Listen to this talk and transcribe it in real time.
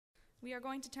We are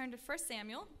going to turn to 1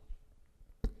 Samuel,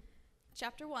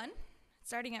 chapter 1,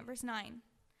 starting at verse 9.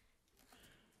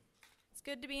 It's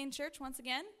good to be in church once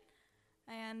again,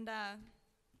 and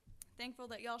thankful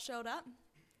that y'all showed up.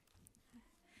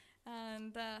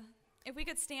 And if we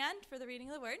could stand for the reading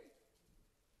of the word.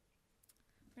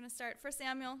 We're going to start 1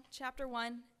 Samuel chapter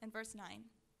 1 and verse 9.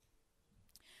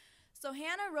 So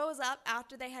Hannah rose up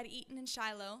after they had eaten in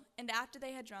Shiloh, and after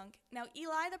they had drunk. Now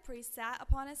Eli the priest sat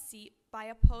upon his seat by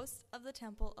a post of the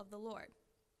temple of the Lord.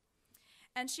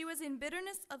 And she was in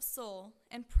bitterness of soul,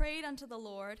 and prayed unto the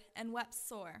Lord, and wept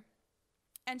sore.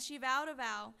 And she vowed a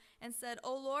vow, and said,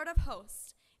 O Lord of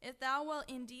hosts, if thou wilt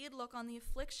indeed look on the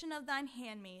affliction of thine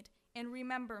handmaid, and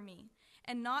remember me,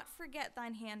 and not forget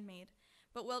thine handmaid,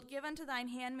 but wilt give unto thine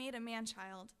handmaid a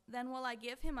man-child, then will I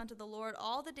give him unto the Lord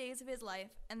all the days of his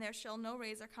life, and there shall no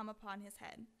razor come upon his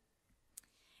head.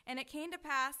 And it came to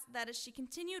pass that as she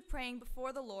continued praying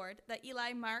before the Lord, that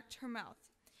Eli marked her mouth.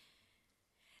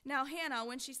 Now Hannah,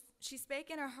 when she spake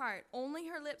in her heart, only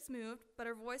her lips moved, but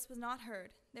her voice was not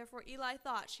heard. Therefore Eli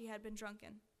thought she had been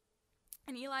drunken.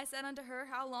 And Eli said unto her,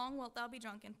 How long wilt thou be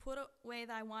drunken? Put away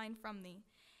thy wine from thee.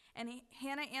 And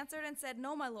Hannah answered and said,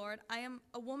 No, my lord, I am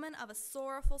a woman of a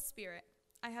sorrowful spirit.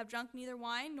 I have drunk neither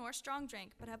wine nor strong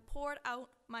drink, but have poured out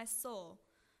my soul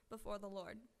before the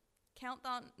Lord. Count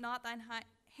thou not thine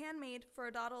handmaid for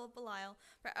a daughter of Belial,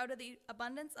 for out of the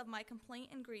abundance of my complaint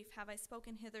and grief have I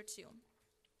spoken hitherto.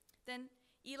 Then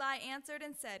Eli answered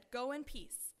and said, Go in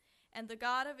peace, and the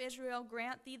God of Israel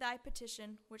grant thee thy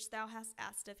petition which thou hast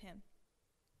asked of him.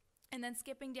 And then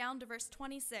skipping down to verse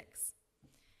 26.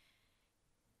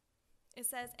 It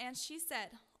says, And she said,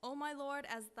 O my Lord,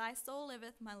 as thy soul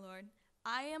liveth, my Lord,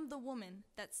 I am the woman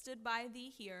that stood by thee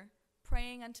here,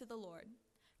 praying unto the Lord.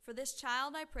 For this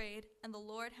child I prayed, and the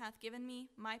Lord hath given me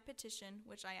my petition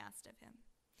which I asked of him.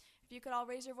 If you could all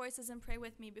raise your voices and pray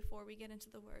with me before we get into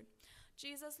the word.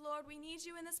 Jesus, Lord, we need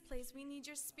you in this place. We need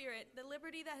your spirit. The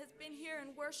liberty that has been here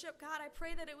in worship, God, I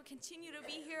pray that it would continue to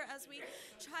be here as we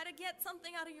try to get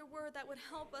something out of your word that would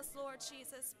help us, Lord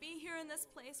Jesus. Be here in this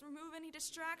place. Remove any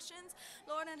distractions,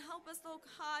 Lord, and help us, Lord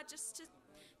God, just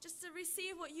to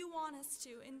receive what you want us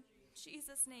to. In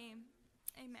Jesus' name,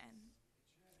 amen.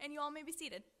 And you all may be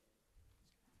seated.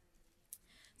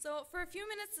 So for a few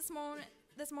minutes this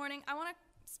morning, I want to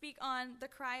speak on the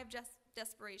cry of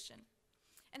desperation.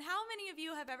 And how many of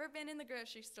you have ever been in the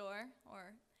grocery store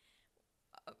or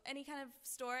any kind of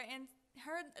store and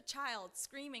heard a child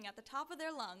screaming at the top of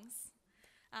their lungs,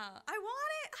 I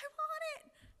want it, I want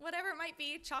it, whatever it might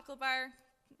be, chocolate bar,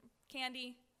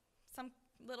 candy, some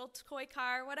little toy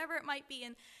car, whatever it might be,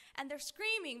 and they're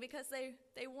screaming because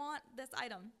they want this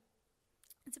item.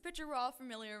 It's a picture we're all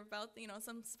familiar about,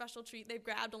 some special treat they've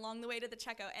grabbed along the way to the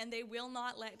checkout, and they will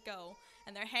not let go.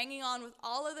 And they're hanging on with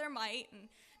all of their might, and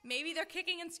maybe they're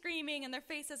kicking and screaming, and their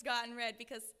face has gotten red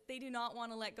because they do not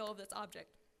want to let go of this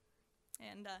object.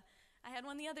 And I had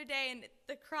one the other day, and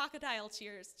the crocodile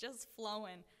tears just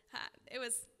flowing. It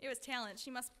was talent.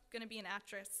 She must going to be an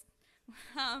actress.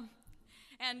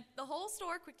 And the whole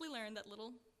store quickly learned that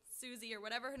little Susie, or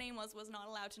whatever her name was not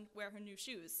allowed to wear her new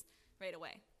shoes right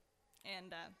away.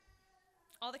 And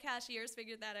all the cashiers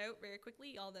figured that out very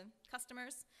quickly, all the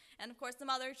customers. And, of course, the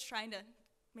mother's trying to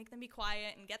make them be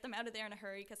quiet and get them out of there in a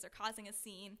hurry because they're causing a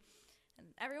scene. And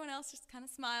everyone else just kind of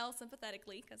smiles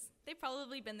sympathetically because they've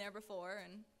probably been there before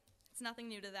and it's nothing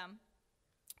new to them.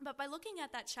 But by looking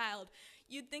at that child,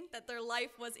 you'd think that their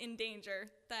life was in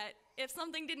danger, that if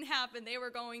something didn't happen, they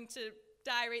were going to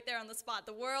die right there on the spot.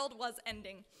 The world was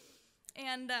ending.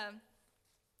 And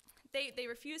They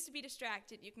refuse to be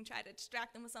distracted. You can try to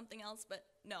distract them with something else, but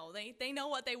no, they know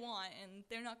what they want, and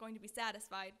they're not going to be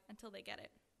satisfied until they get it.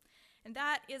 And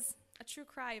that is a true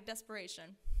cry of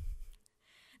desperation.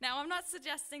 Now, I'm not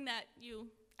suggesting that you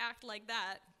act like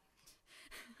that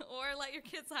or let your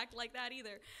kids act like that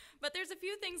either, but there's a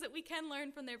few things that we can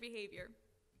learn from their behavior.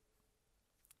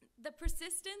 The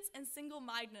persistence and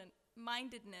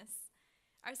single-mindedness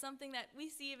are something that we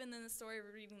see even in the story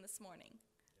we're reading this morning,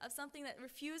 of something that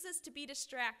refuses to be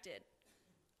distracted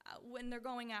when they're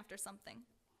going after something.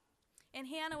 And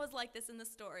Hannah was like this in the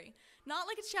story. Not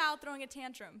like a child throwing a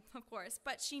tantrum, of course,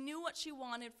 but she knew what she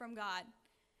wanted from God,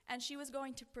 and she was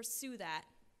going to pursue that,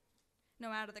 no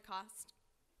matter the cost.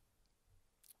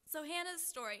 So Hannah's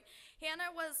story.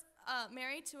 Hannah was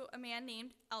married to a man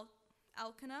named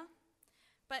Elkanah,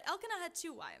 but Elkanah had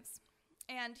 2 wives,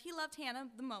 and he loved Hannah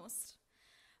the most.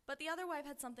 But the other wife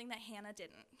had something that Hannah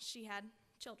didn't. She had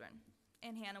children,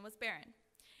 and Hannah was barren.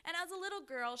 And as a little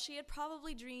girl, she had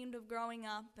probably dreamed of growing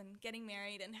up and getting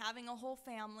married and having a whole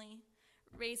family,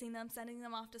 raising them, sending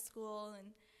them off to school,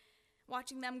 and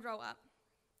watching them grow up.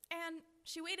 And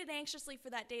she waited anxiously for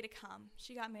that day to come.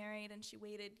 She got married and she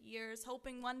waited years,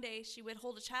 hoping one day she would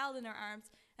hold a child in her arms,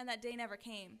 and that day never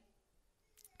came.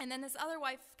 And then this other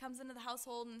wife comes into the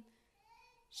household and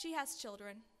she has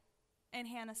children, and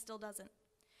Hannah still doesn't.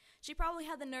 She probably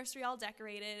had the nursery all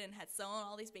decorated and had sewn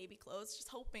all these baby clothes, just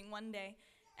hoping one day.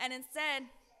 And instead,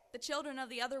 the children of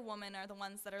the other woman are the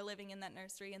ones that are living in that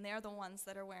nursery, and they're the ones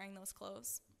that are wearing those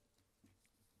clothes.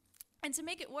 And to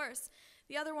make it worse,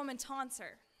 the other woman taunts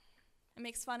her and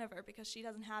makes fun of her because she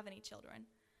doesn't have any children.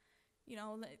 You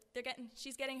know,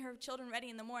 she's getting her children ready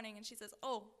in the morning, and she says,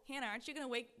 "Oh, Hannah, aren't you going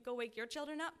to go wake your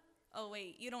children up? Oh,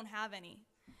 wait, you don't have any."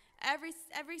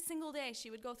 Every single day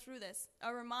she would go through this,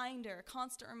 a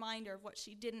constant reminder of what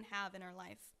she didn't have in her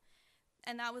life.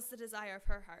 And that was the desire of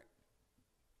her heart.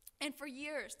 And for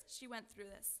years she went through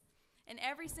this. And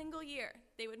every single year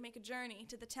they would make a journey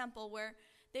to the temple where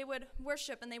they would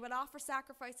worship and they would offer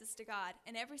sacrifices to God.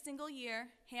 And every single year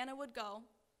Hannah would go,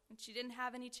 and she didn't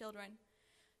have any children.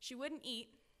 She wouldn't eat,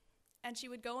 and she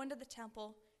would go into the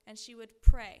temple and she would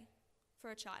pray for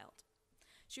a child.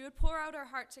 She would pour out her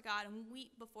heart to God and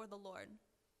weep before the Lord.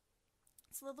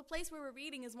 So the place where we're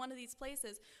reading is one of these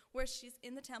places where she's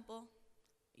in the temple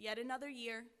yet another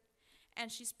year, and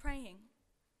she's praying.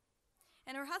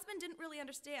 And her husband didn't really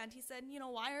understand. He said,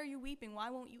 "Why are you weeping? Why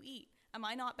won't you eat? Am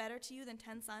I not better to you than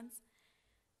 10 sons?"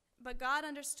 But God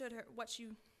understood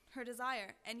her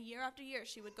desire, and year after year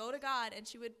she would go to God and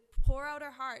she would pour out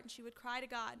her heart and she would cry to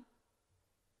God.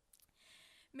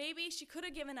 Maybe she could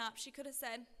have given up. She could have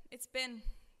said, "It's been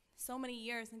so many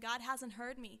years and God hasn't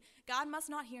heard me. God must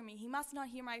not hear me. He must not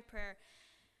hear my prayer.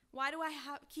 What am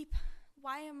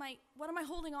I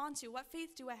holding on to? What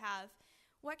faith do I have?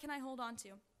 What can I hold on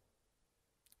to?"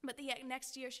 But the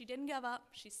next year she didn't give up.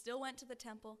 She still went to the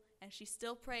temple and she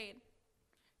still prayed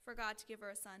for God to give her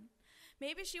a son.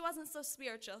 Maybe she wasn't so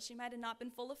spiritual. She might have not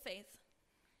been full of faith.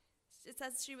 It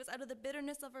says she was out of the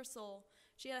bitterness of her soul.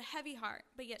 She had a heavy heart,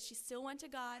 but yet she still went to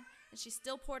God and she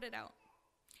still poured it out.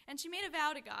 And she made a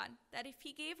vow to God that if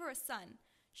he gave her a son,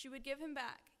 she would give him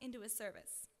back into his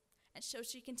service. And so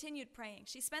she continued praying.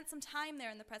 She spent some time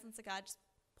there in the presence of God, just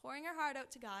pouring her heart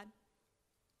out to God.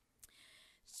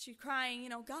 She's crying,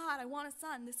 "God, I want a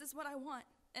son. This is what I want."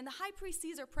 And the high priest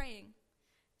sees her praying.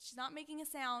 She's not making a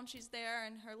sound. She's there,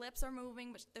 and her lips are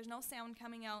moving, but there's no sound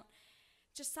coming out.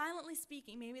 Just silently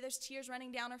speaking. Maybe there's tears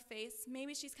running down her face.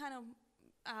 Maybe she's kind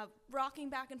of rocking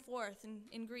back and forth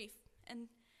in grief and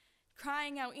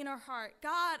crying out in her heart,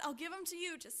 "God, I'll give him to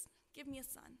you. Just give me a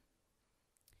son."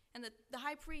 And the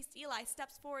high priest, Eli,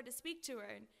 steps forward to speak to her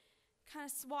and kind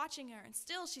of watching her. And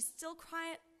she's still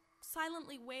crying,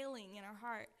 silently wailing in her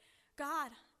heart,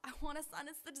 "God, I want a son.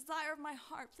 It's the desire of my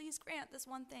heart. Please grant this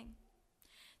one thing."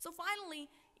 So finally,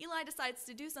 Eli decides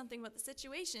to do something with the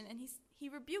situation, and he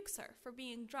rebukes her for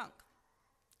being drunk.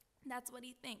 That's what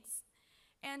he thinks.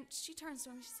 And she turns to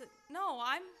him and she said, "No,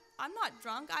 I'm not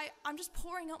drunk. I'm just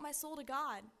pouring out my soul to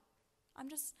God. I'm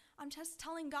just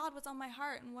telling God what's on my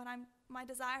heart and what my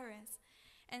desire is."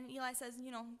 And Eli says,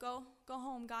 go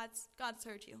home. God's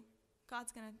heard you.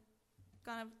 God's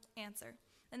gonna answer.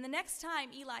 And the next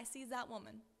time Eli sees that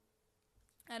woman,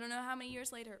 I don't know how many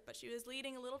years later, but she was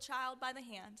leading a little child by the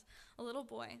hand, a little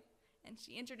boy, and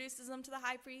she introduces him to the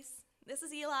high priest. "This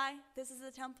is Eli, this is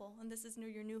the temple, and this is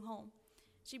your new home."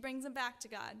 She brings him back to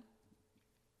God.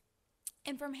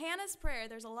 And from Hannah's prayer,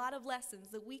 there's a lot of lessons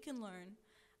that we can learn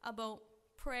about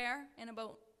prayer and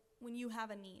about when you have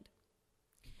a need.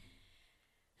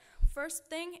 First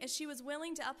thing is she was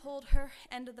willing to uphold her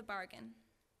end of the bargain.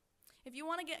 If you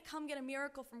want to get a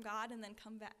miracle from God and then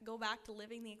go back to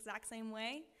living the exact same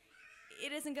way,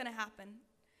 it isn't going to happen.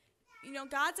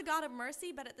 God's a God of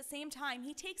mercy, but at the same time,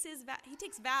 he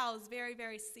takes vows very,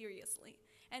 very seriously.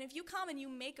 And if you come and you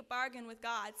make a bargain with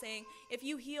God saying, "If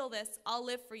you heal this, I'll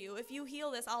live for you. If you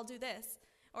heal this, I'll do this,"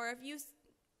 or if you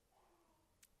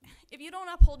don't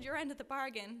uphold your end of the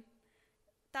bargain,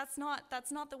 that's not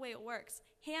the way it works.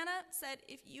 Hannah said,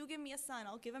 "If you give me a son,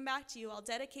 I'll give him back to you. I'll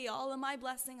dedicate all of my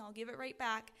blessing. I'll give it right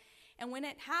back." And when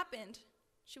it happened,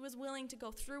 she was willing to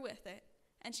go through with it.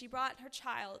 And she brought her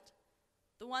child,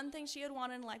 the one thing she had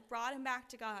wanted in life, brought him back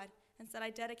to God and said,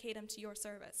 "I dedicate him to your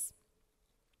service."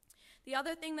 The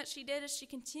other thing that she did is she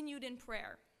continued in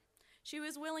prayer. She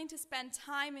was willing to spend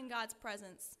time in God's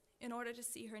presence in order to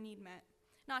see her need met.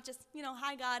 Not just,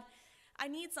 "Hi, God, I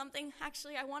need something.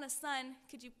 Actually, I want a son.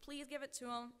 Could you please give it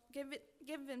to him?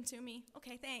 Give him to me.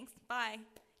 Okay, thanks. Bye."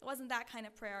 It wasn't that kind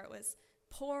of prayer. It was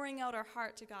pouring out her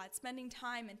heart to God, spending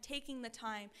time and taking the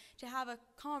time to have a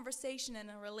conversation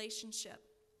and a relationship.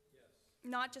 Yes.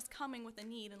 Not just coming with a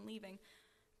need and leaving,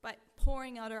 but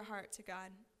pouring out her heart to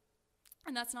God.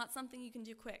 And that's not something you can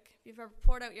do quick. If you've ever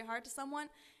poured out your heart to someone,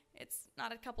 it's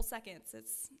not a couple seconds.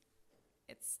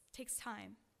 It takes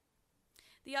time.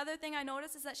 The other thing I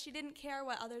noticed is that she didn't care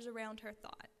what others around her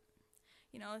thought.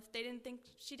 You know,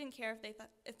 she didn't care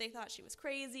if they thought she was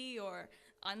crazy or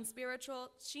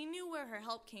unspiritual. She knew where her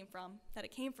help came from, that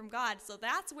it came from God. So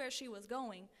that's where she was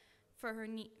going for her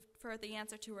need, for the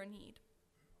answer to her need.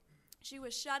 She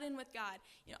was shut in with God.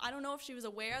 You know, I don't know if she was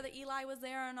aware that Eli was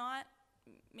there or not.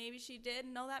 Maybe she did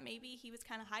know that. Maybe he was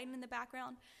kind of hiding in the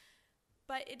background.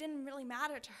 But it didn't really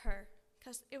matter to her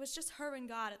because it was just her and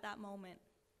God at that moment.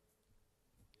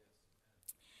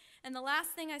 And the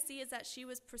last thing I see is that she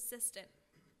was persistent.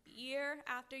 Year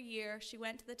after year, she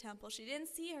went to the temple. She didn't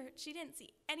see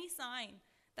any sign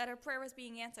that her prayer was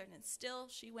being answered, and still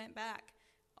she went back,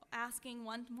 asking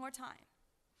one more time.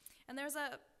 And there's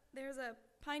a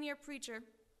pioneer preacher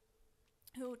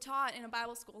who taught in a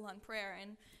Bible school on prayer,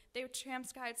 and they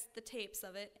transcribed the tapes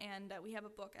of it, and we have a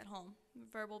book at home,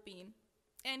 Verbal Bean.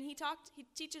 And he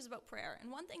teaches about prayer,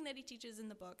 and one thing that he teaches in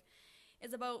the book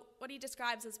is about what he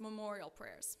describes as memorial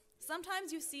prayers.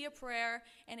 Sometimes you see a prayer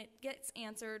and it gets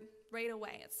answered right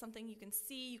away. It's something you can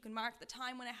see, you can mark the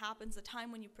time when it happens, the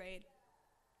time when you prayed.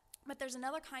 But there's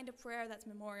another kind of prayer that's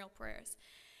memorial prayers.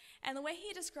 And the way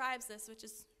he describes this, which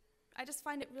is, I just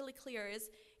find it really clear, is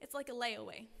it's like a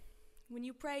layaway. When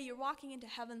you pray, you're walking into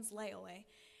heaven's layaway,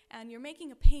 and you're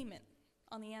making a payment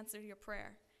on the answer to your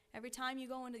prayer. Every time you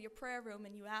go into your prayer room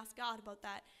and you ask God about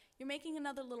that, you're making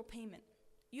another little payment.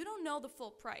 You don't know the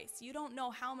full price. You don't know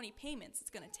how many payments it's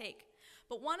going to take.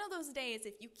 But one of those days,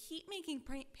 if you keep making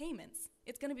payments,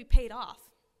 it's going to be paid off.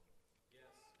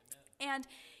 Yes, amen. And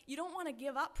you don't want to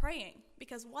give up praying,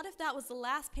 because what if that was the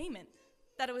last payment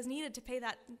that it was needed to pay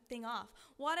that thing off?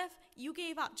 What if you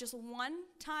gave up just one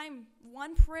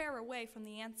prayer away from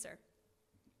the answer?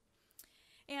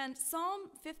 And Psalm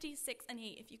 56 and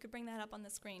 8, if you could bring that up on the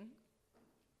screen,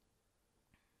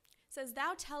 says,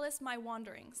 "Thou tellest my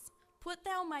wanderings. Put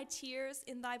thou my tears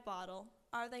in thy bottle.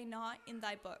 Are they not in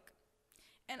thy book?"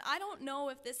 And I don't know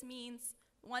if this means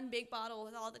one big bottle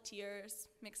with all the tears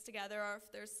mixed together, or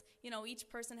if there's, each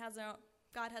person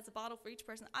God has a bottle for each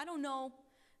person. I don't know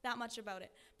that much about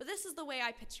it. But this is the way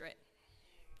I picture it.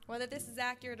 Whether this is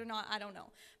accurate or not, I don't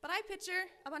know. But I picture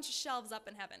a bunch of shelves up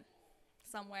in heaven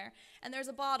somewhere, and there's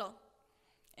a bottle.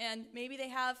 And maybe they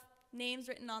have names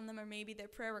written on them, or maybe they're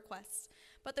prayer requests.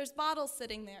 But there's bottles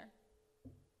sitting there.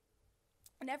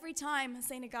 And every time a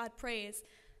saint of God prays,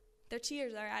 their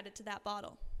tears are added to that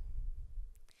bottle.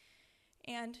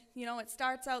 And, it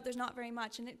starts out, there's not very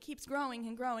much, and it keeps growing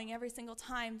and growing every single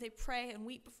time they pray and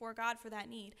weep before God for that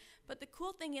need. But the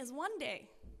cool thing is, one day,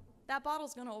 that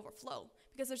bottle's going to overflow,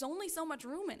 because there's only so much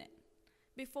room in it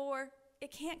before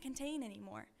it can't contain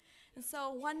anymore. And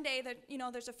so one day,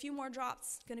 there's a few more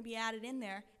drops going to be added in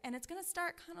there, and it's going to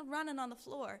start kind of running on the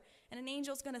floor, and an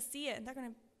angel's going to see it, and they're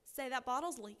going to say that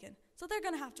bottle's leaking. So they're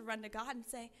going to have to run to God and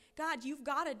say, "God, you've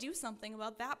got to do something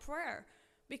about that prayer,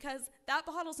 because that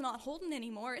bottle's not holding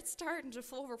anymore. It's starting to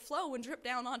overflow and drip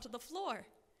down onto the floor."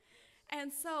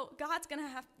 And so God's going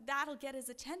to that'll get his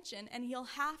attention, and he'll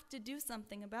have to do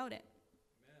something about it.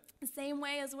 Amen. The same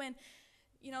way as when,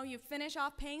 you finish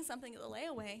off paying something at the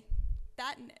layaway,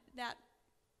 that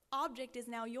object is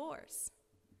now yours.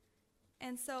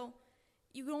 And so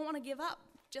you don't want to give up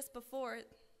just before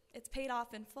it's paid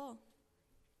off in full.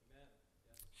 Amen.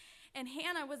 Yeah. And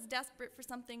Hannah was desperate for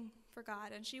something for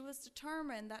God, and she was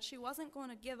determined that she wasn't going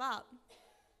to give up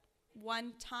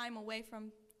one time away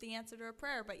from the answer to her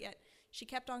prayer, but yet she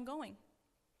kept on going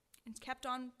and kept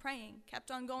on praying,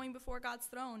 kept on going before God's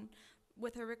throne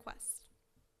with her request.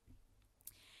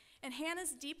 And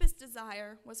Hannah's deepest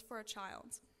desire was for a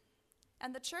child.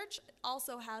 And the church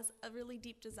also has a really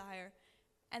deep desire,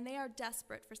 and they are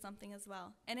desperate for something as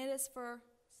well, and it is for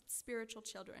spiritual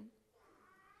children.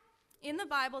 In the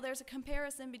Bible, there's a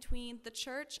comparison between the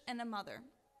church and a mother,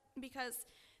 because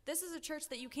this is a church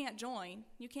that you can't join.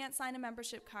 You can't sign a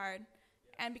membership card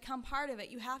and become part of it.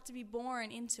 You have to be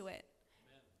born into it.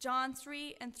 Amen. John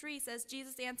 3:3 says,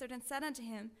 "Jesus answered and said unto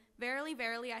him, Verily,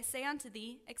 verily, I say unto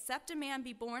thee, except a man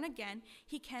be born again,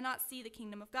 he cannot see the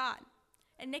kingdom of God.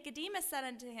 And Nicodemus said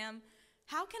unto him,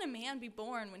 How can a man be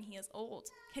born when he is old?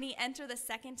 Can he enter the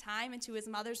second time into his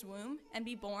mother's womb and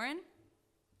be born?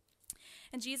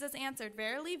 And Jesus answered,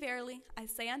 Verily, verily, I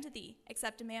say unto thee,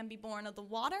 except a man be born of the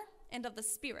water and of the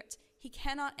Spirit, he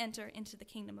cannot enter into the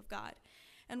kingdom of God."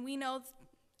 And we know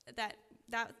that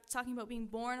talking about being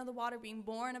born of the water, being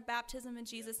born of baptism in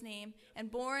Jesus' name,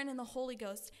 and born in the Holy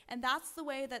Ghost. And that's the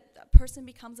way that a person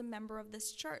becomes a member of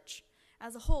this church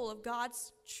as a whole, of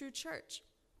God's true church.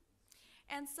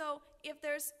 And so if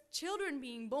there's children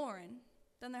being born,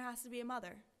 then there has to be a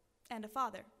mother and a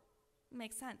father. It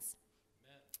makes sense.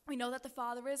 Amen. We know that the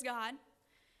Father is God,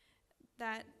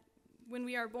 that when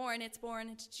we are born, it's born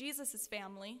into Jesus'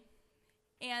 family,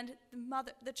 and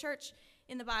the church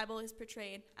in the Bible is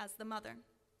portrayed as the mother.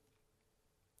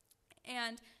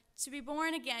 And to be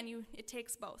born again, it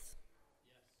takes both.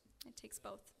 Yes. It takes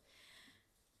both.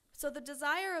 So the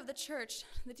desire of the church,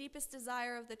 the deepest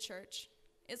desire of the church,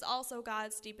 is also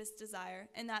God's deepest desire,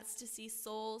 and that's to see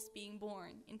souls being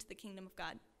born into the kingdom of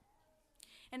God.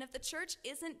 And if the church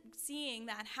isn't seeing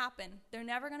that happen, they're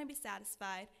never going to be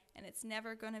satisfied, and it's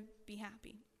never going to be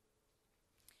happy.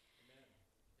 Amen.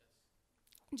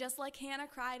 Yes. Just like Hannah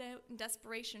cried out in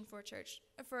desperation for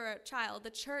a child, the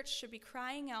church should be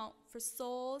crying out for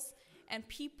souls and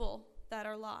people that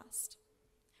are lost.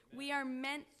 Amen. We are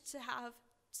meant to have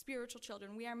spiritual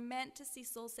children. We are meant to see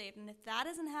souls saved, and if that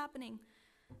isn't happening,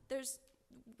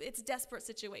 it's a desperate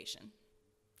situation.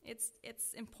 It's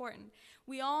important.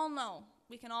 We all know,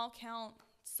 we can all count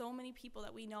so many people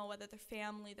that we know, whether they're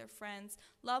family, they're friends,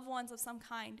 loved ones of some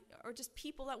kind, or just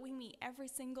people that we meet every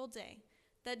single day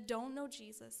that don't know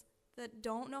Jesus, that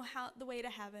don't know the way to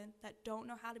heaven, that don't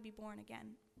know how to be born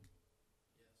again. Yes.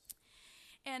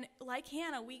 And like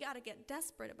Hannah, we got to get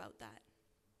desperate about that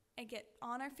and get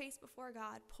on our face before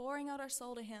God, pouring out our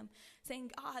soul to him,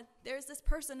 saying, God, there's this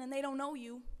person and they don't know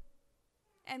you,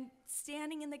 and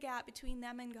standing in the gap between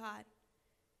them and God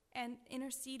and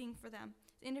interceding for them.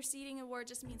 Interceding, a word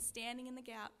just means standing in the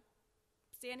gap,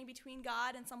 standing between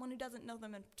God and someone who doesn't know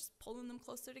them and just pulling them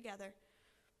closer together,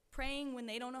 praying when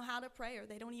they don't know how to pray or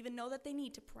they don't even know that they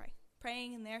need to pray,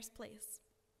 praying in their place.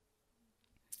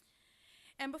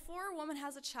 And before a woman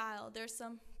has a child, there's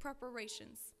some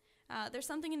preparations. There's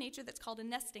something in nature that's called a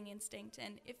nesting instinct,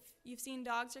 and if you've seen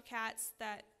dogs or cats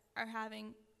that are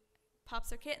having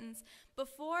pups or kittens,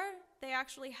 before they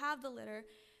actually have the litter,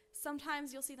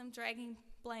 sometimes you'll see them dragging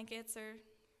blankets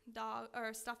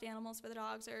or stuffed animals for the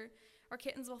dogs, or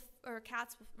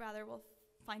cats will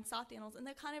find soft animals, and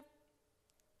they kind of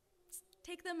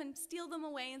take them and steal them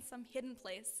away in some hidden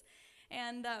place.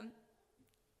 And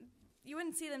you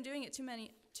wouldn't see them doing it too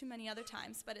many other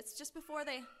times, but it's just before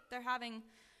they're having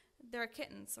their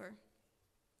kittens or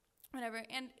whatever.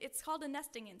 And it's called a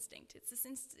nesting instinct. It's this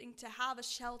instinct to have a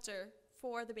shelter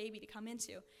for the baby to come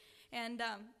into. And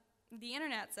the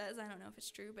internet says, I don't know if it's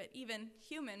true, but even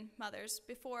human mothers,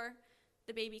 before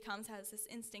the baby comes, has this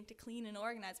instinct to clean and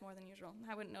organize more than usual.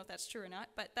 I wouldn't know if that's true or not,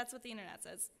 but that's what the internet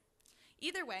says.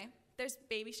 Either way, there's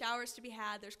baby showers to be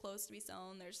had, there's clothes to be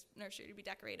sewn, there's nursery to be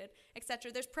decorated,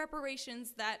 etc. There's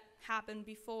preparations that happen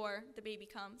before the baby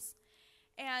comes.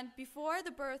 And before the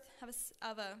birth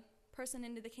of a person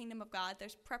into the kingdom of God,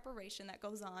 there's preparation that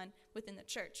goes on within the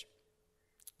church.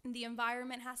 And the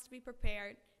environment has to be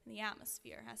prepared, and the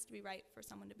atmosphere has to be right for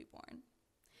someone to be born.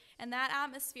 And that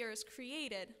atmosphere is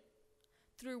created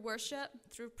through worship,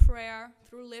 through prayer,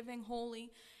 through living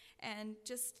holy, and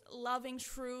just loving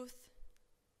truth.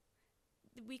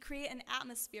 We create an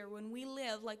atmosphere when we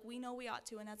live like we know we ought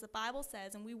to, and as the Bible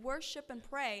says, and we worship and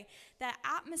pray, that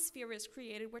atmosphere is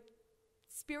created where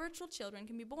spiritual children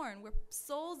can be born, where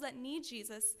souls that need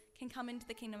Jesus can come into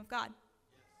the kingdom of God.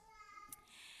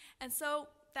 And so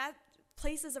that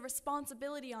places a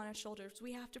responsibility on our shoulders.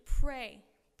 We have to pray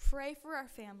for our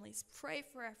families, pray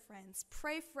for our friends,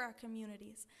 pray for our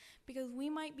communities, because we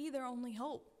might be their only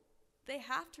hope. They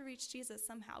have to reach Jesus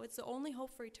somehow. It's the only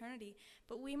hope for eternity,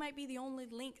 but we might be the only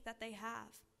link that they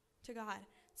have to God.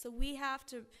 So we have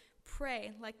to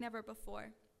pray like never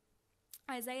before.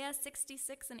 Isaiah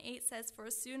 66:8 says, "For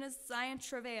as soon as Zion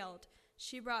travailed,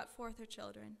 she brought forth her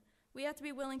children." We have to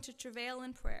be willing to travail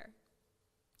in prayer.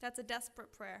 That's a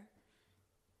desperate prayer.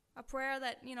 A prayer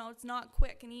that, it's not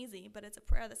quick and easy, but it's a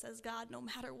prayer that says, God, no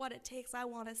matter what it takes, I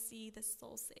want to see this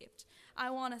soul saved. I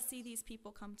want to see these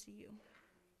people come to you.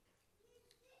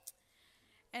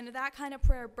 And that kind of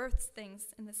prayer births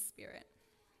things in the Spirit.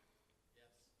 Yes.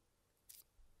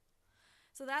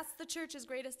 So that's the church's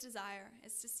greatest desire,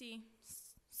 is to see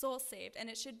souls saved, and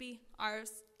it should be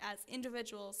ours as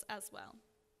individuals as well.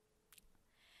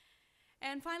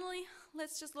 And finally,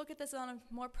 let's just look at this on a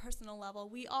more personal level.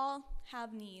 We all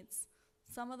have needs.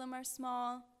 Some of them are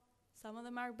small, some of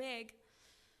them are big,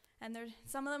 and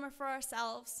some of them are for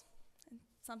ourselves, and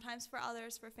sometimes for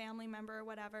others, for a family member or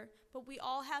whatever. But we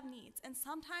all have needs, and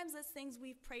sometimes it's things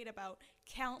we've prayed about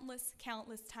countless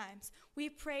times.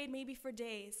 We've prayed maybe for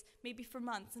days, maybe for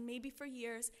months, and maybe for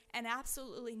years, and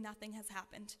absolutely nothing has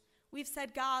happened. We've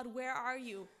said, God, where are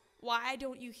you? Why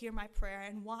don't you hear my prayer,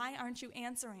 and why aren't you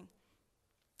answering?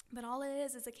 But all it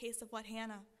is a case of what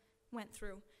Hannah went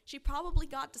through. She probably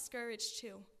got discouraged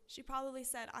too. She probably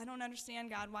said, I don't understand,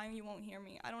 God, why you won't hear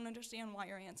me. I don't understand why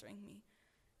you're answering me.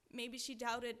 Maybe she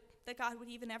doubted that God would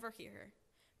even ever hear her.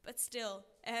 But still,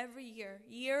 every year,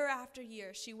 year after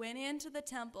year, she went into the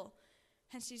temple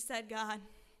and she said, God,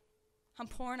 I'm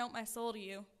pouring out my soul to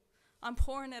you. I'm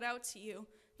pouring it out to you.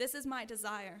 This is my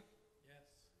desire. Yes.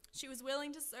 She was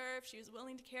willing to serve. She was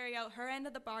willing to carry out her end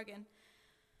of the bargain.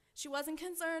 She wasn't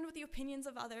concerned with the opinions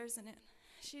of others, and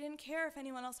she didn't care if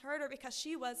anyone else heard her because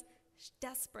she was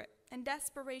desperate, and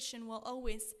desperation will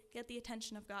always get the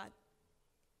attention of God.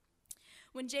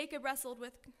 When Jacob wrestled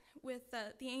with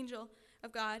the angel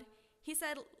of God,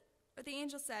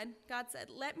 God said,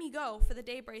 let me go, for the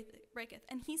day breaketh.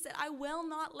 And he said, I will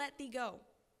not let thee go,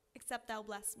 except thou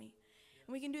bless me.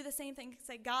 And we can do the same thing.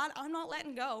 Say, God, I'm not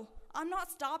letting go. I'm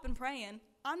not stopping praying.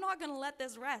 I'm not going to let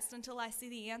this rest until I see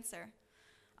the answer.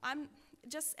 And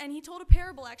he told a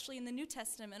parable actually in the New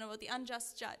Testament about the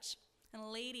unjust judge. And a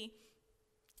lady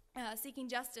seeking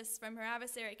justice from her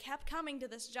adversary kept coming to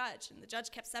this judge, and the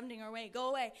judge kept sending her away, go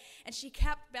away. And she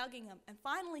kept begging him. And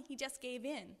finally he just gave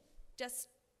in, just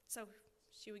so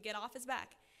she would get off his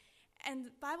back. And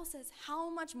the Bible says, how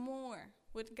much more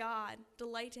would God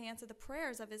delight to answer the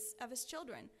prayers of his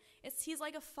children? He's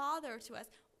like a father to us.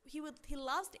 He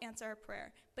loves to answer our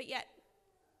prayer. But yet,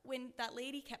 when that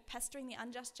lady kept pestering the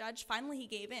unjust judge, finally he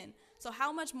gave in. So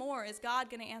how much more is God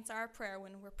going to answer our prayer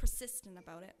when we're persistent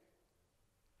about it?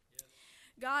 Yes.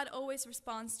 God always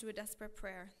responds to a desperate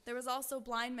prayer. There was also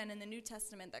blind men in the New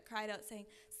Testament that cried out saying,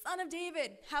 Son of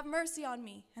David, have mercy on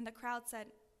me. And the crowd said,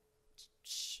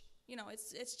 shh,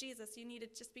 it's Jesus. You need to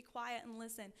just be quiet and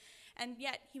listen. And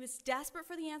yet he was desperate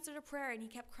for the answer to prayer, and he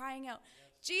kept crying out,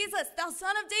 Jesus, thou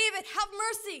Son of David, have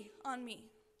mercy on me.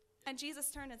 And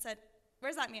Jesus turned and said,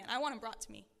 where's that man? I want him brought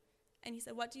to me. And he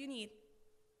said, what do you need?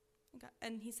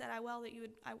 And he said, I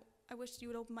wish you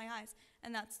would open my eyes.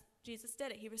 And Jesus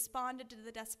did it. He responded to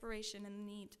the desperation and the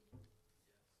need.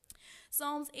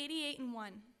 Psalms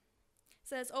 88:1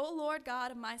 says, O Lord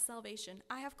God of my salvation,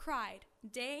 I have cried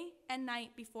day and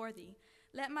night before thee.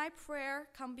 Let my prayer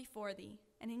come before thee,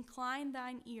 and incline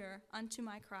thine ear unto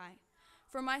my cry.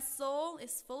 For my soul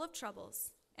is full of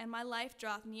troubles, and my life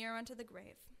draweth near unto the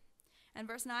grave. And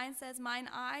verse 9 says, Mine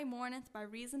eye mourneth by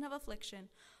reason of affliction.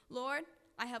 Lord,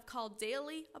 I have called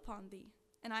daily upon thee,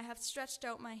 and I have stretched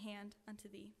out my hand unto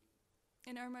thee.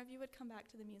 And Irma, if you would come back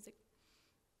to the music.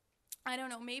 I don't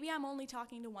know, maybe I'm only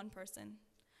talking to one person.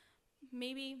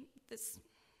 Maybe this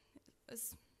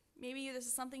is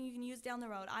something you can use down the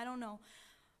road. I don't know.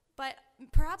 But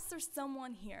perhaps there's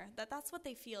someone here that's what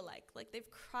they feel like. Like they've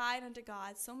cried unto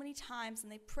God so many times,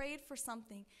 and they prayed for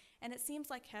something, and it seems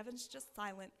like heaven's just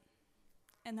silent,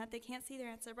 and that they can't see their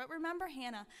answer. But remember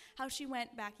Hannah, how she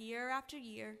went back year after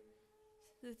year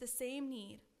with the same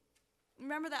need.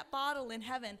 Remember that bottle in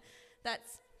heaven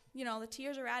that's, the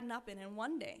tears are adding up in, and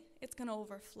one day it's going to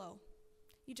overflow.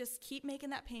 You just keep making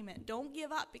that payment. Don't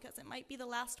give up, because it might be the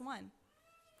last one.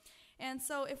 And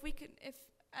so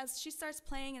as she starts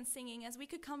playing and singing, if we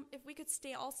could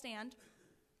all stand.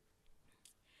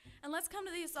 And let's come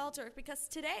to this altar, because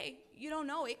today, you don't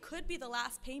know, it could be the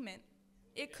last payment.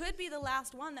 It could be the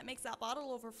last one that makes that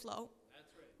bottle overflow. That's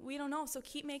right. We We don't know, so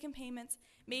keep making payments.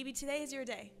 Maybe today is your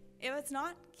day. If it's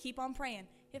not, keep on praying.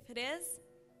 If it is,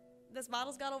 this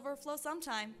bottle's got to overflow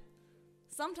sometime.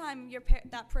 Sometime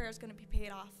that prayer is going to be paid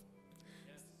off.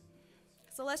 Yes.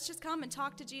 So let's just come and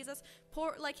talk to Jesus.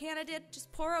 Pour, like Hannah did,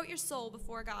 just pour out your soul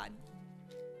before God.